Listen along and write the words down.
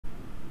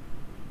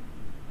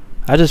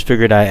I just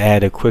figured I'd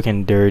add a quick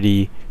and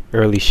dirty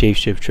early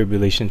Shapeshift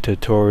Tribulation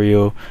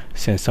tutorial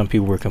since some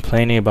people were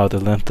complaining about the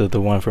length of the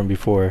one from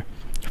before.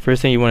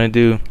 First thing you want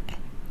to do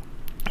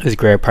is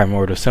grab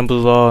Primordial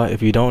Symbols Law.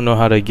 If you don't know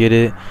how to get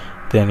it,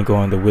 then go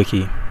on the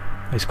wiki.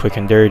 It's quick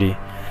and dirty.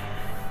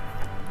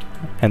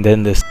 And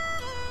then the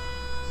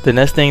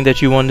next thing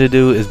that you want to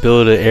do is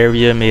build an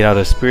area made out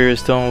of spirit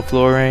stone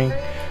flooring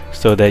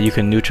so that you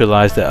can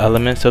neutralize the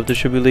elements of the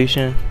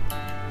tribulation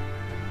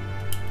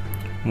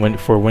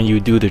when you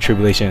do the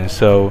tribulation.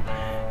 So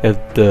if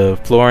the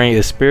flooring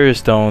is spirit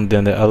stone,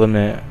 then the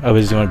element of it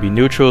is going to be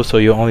neutral, so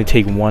you'll only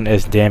take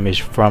 1s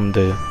damage from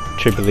the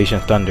tribulation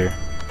thunder.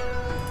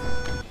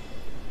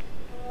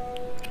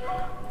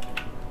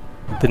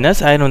 The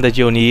next item that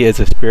you'll need is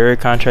a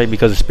spirit contract,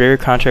 because a spirit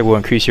contract will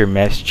increase your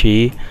max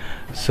chi.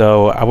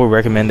 So I would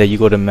recommend that you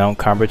go to Mount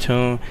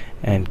Combertune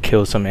and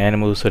kill some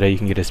animals so that you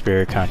can get a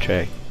spirit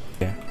contract.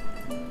 Yeah.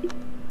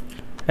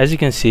 As you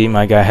can see,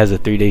 my guy has a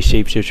 3-day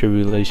Shapeshift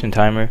Tribulation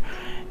timer,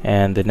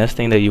 and the next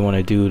thing that you want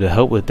to do to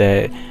help with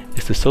that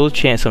is to soul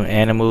chant some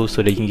animals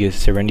so that you can get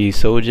Serenity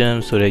Soul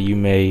Gems so that you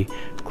may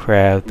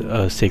craft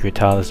a Sacred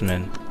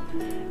Talisman.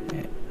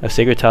 A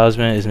Sacred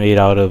Talisman is made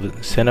out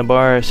of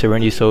Cinnabar,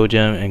 Serenity Soul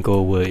Gem, and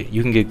Gold Wood.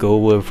 You can get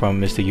Gold Wood from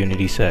Mystic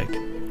Unity Sect.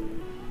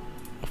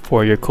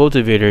 For your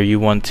cultivator, you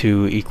want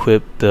to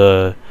equip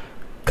the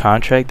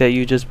contract that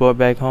you just brought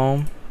back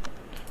home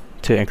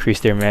to increase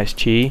their max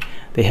chi.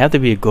 They have to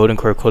be a golden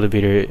core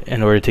cultivator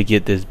in order to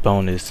get this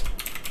bonus,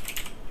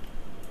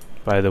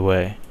 by the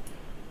way.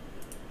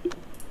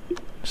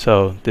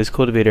 So this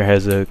cultivator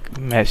has a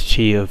max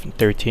chi of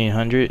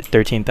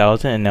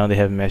 13,000, and now they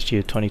have a max chi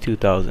of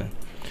 22,000.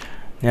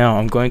 Now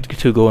I'm going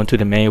to go into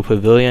the manual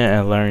pavilion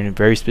and learn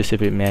very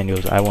specific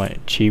manuals. I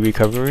want chi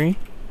recovery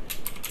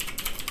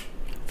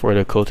for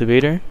the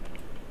cultivator.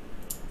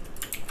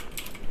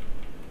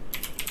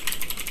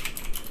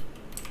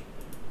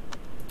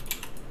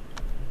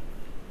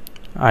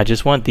 I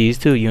just want these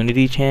two,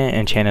 Unity Chant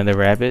and Chant of the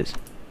Rabbits.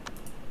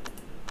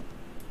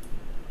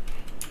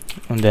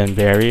 And then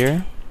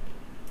Barrier.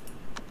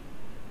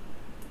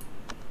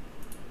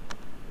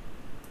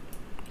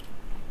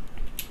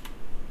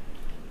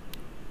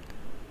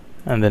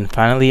 And then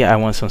finally I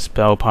want some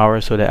spell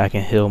power so that I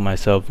can heal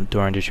myself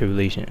during the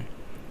tribulation.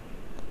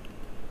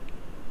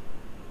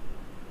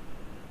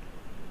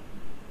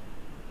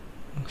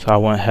 So I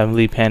want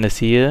Heavenly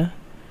Panacea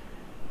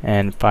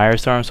and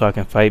Firestorm so I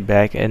can fight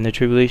back in the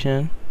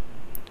tribulation.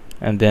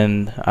 And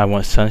then I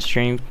want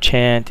Sunstream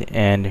Chant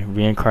and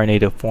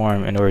Reincarnated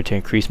Form in order to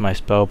increase my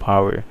spell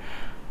power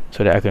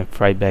so that I can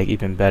fight back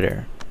even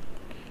better.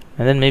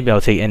 And then maybe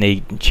I'll take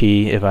innate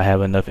chi if I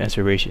have enough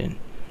inspiration.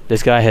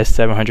 This guy has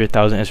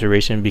 700,000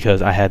 inspiration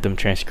because I had them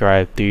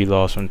transcribe 3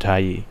 laws from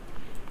Tai.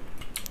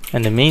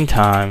 In the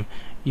meantime,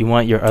 you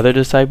want your other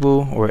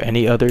disciple or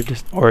any other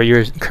or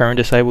your current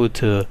disciple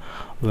to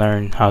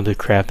learn how to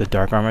craft the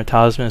Dark Armor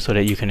Talisman so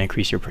that you can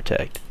increase your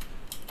protect.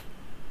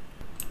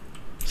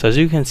 So as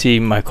you can see,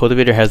 my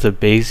cultivator has a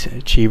base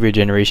chi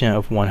regeneration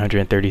of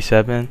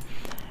 137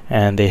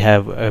 and they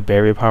have a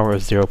barrier power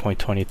of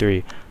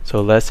 0.23.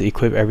 So let's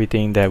equip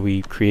everything that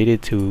we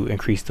created to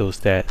increase those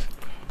stats.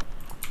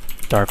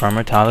 Dark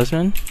Armor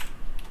Talisman,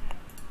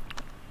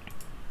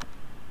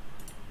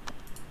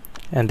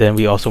 and then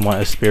we also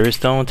want a Spirit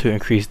Stone to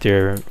increase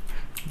their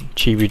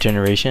chi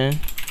regeneration.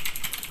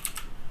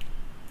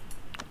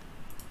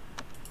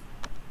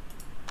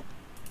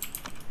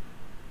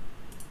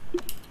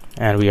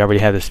 And we already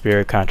have the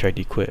Spirit Contract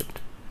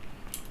equipped.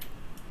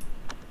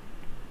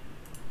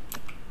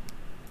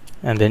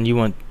 And then you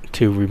want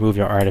to remove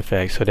your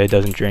artifact so that it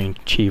doesn't drain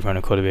chi from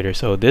the cultivator.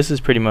 So this is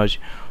pretty much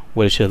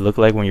what it should look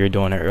like when you're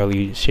doing an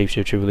early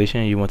Shapeshift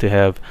Tribulation. You want to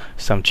have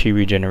some chi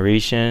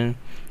regeneration,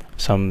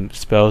 some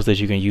spells that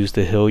you can use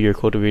to heal your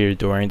cultivator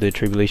during the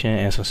tribulation,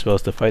 and some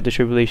spells to fight the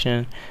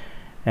tribulation.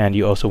 And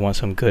you also want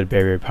some good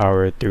barrier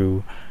power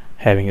through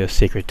having a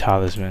Sacred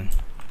Talisman.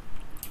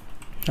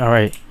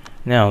 Alright,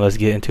 now let's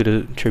get into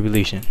the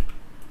tribulation.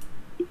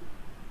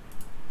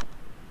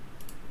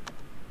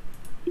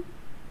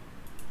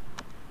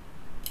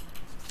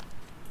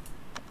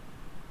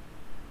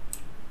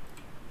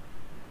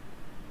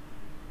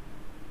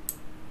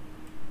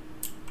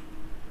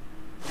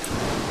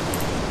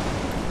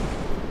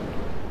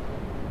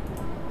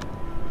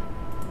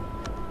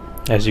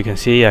 As you can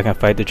see, I can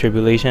fight the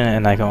tribulation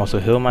and I can also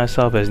heal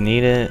myself as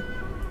needed.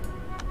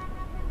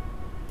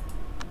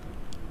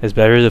 It's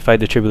better to fight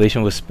the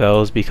tribulation with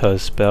spells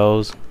because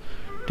spells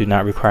do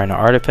not require an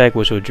artifact,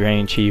 which will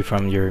drain chi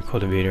from your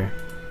cultivator.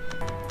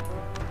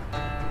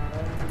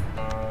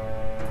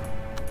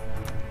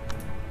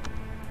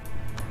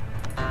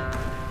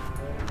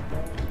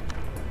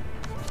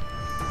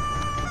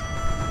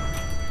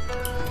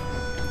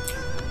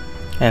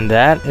 And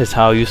that is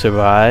how you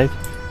survive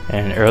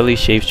an early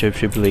Shapeshift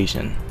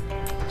Tribulation.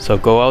 So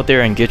go out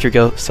there and get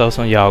yourself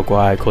some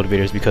yaogui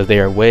cultivators because they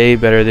are way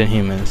better than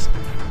humans.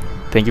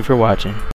 Thank you for watching.